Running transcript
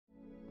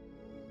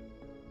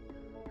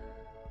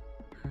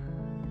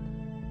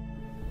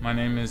My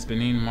name is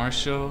Benin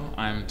Marshall.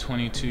 I'm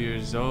 22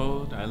 years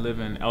old. I live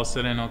in El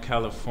Sereno,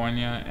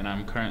 California, and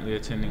I'm currently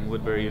attending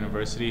Woodbury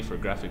University for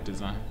graphic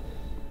design.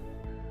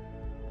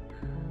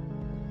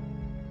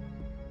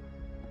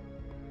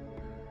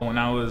 When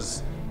I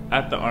was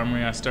at the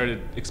Armory, I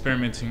started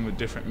experimenting with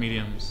different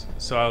mediums,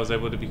 so I was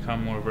able to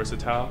become more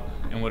versatile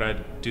in what I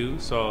do.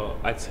 So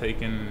I've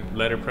taken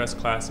letterpress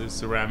classes,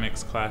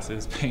 ceramics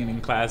classes, painting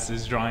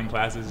classes, drawing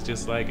classes,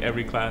 just like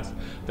every class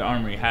the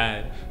Armory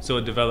had. So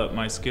it developed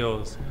my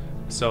skills.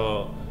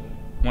 So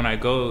when I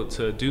go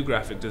to do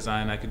graphic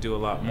design, I could do a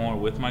lot more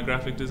with my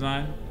graphic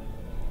design,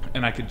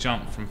 and I could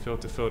jump from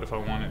field to field if I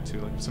wanted to.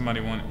 Like if somebody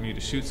wanted me to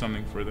shoot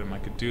something for them, I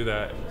could do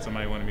that. If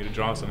somebody wanted me to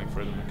draw something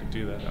for them, I could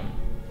do that. I'm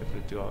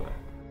able to do all that.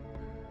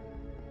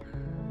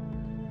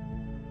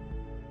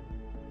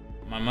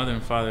 My mother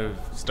and father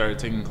started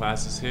taking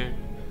classes here.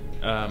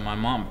 My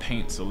mom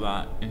paints a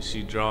lot and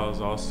she draws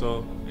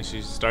also, and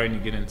she's starting to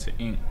get into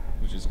ink,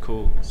 which is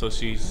cool. So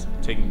she's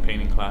taking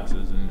painting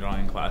classes and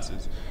drawing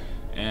classes.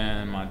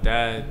 And my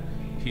dad,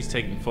 he's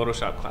taking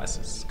Photoshop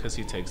classes because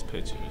he takes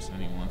pictures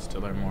and he wants to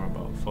learn more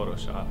about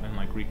Photoshop and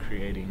like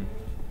recreating.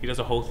 He does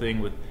a whole thing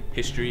with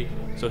history,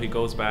 so he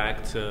goes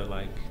back to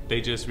like, they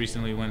just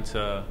recently went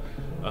to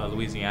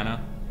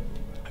Louisiana,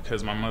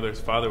 because my mother's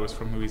father was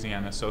from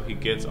Louisiana, so he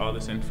gets all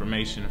this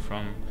information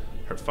from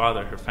her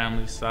father, her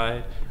family's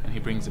side, and he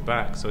brings it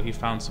back. So he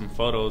found some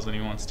photos and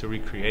he wants to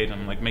recreate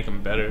them, like make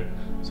them better.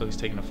 So he's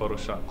taking a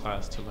Photoshop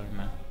class to learn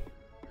that.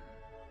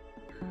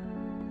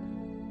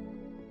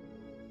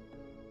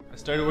 I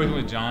started working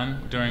with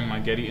Jon during my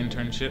Getty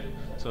internship.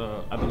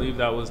 So I believe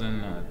that was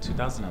in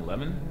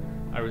 2011.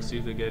 I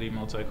received the Getty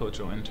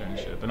multicultural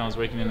internship, and I was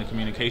working in the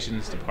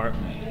communications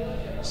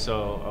department.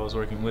 So I was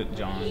working with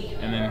Jon,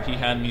 and then he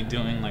had me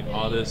doing like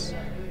all this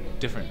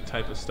different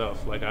type of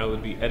stuff. Like I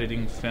would be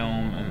editing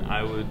film, and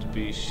I would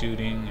be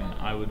shooting, and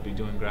I would be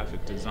doing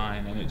graphic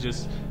design, and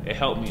it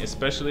helped me.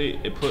 Especially,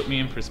 it put me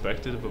in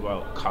perspective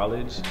about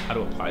college, how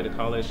to apply to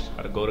college,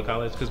 how to go to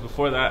college. Because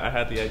before that, I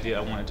had the idea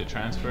I wanted to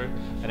transfer.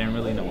 I didn't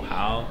really know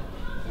how.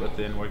 But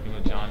then working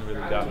with Jon really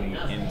got me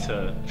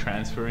into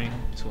transferring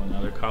to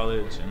another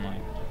college and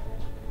like,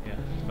 yeah,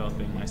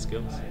 developing my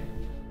skills.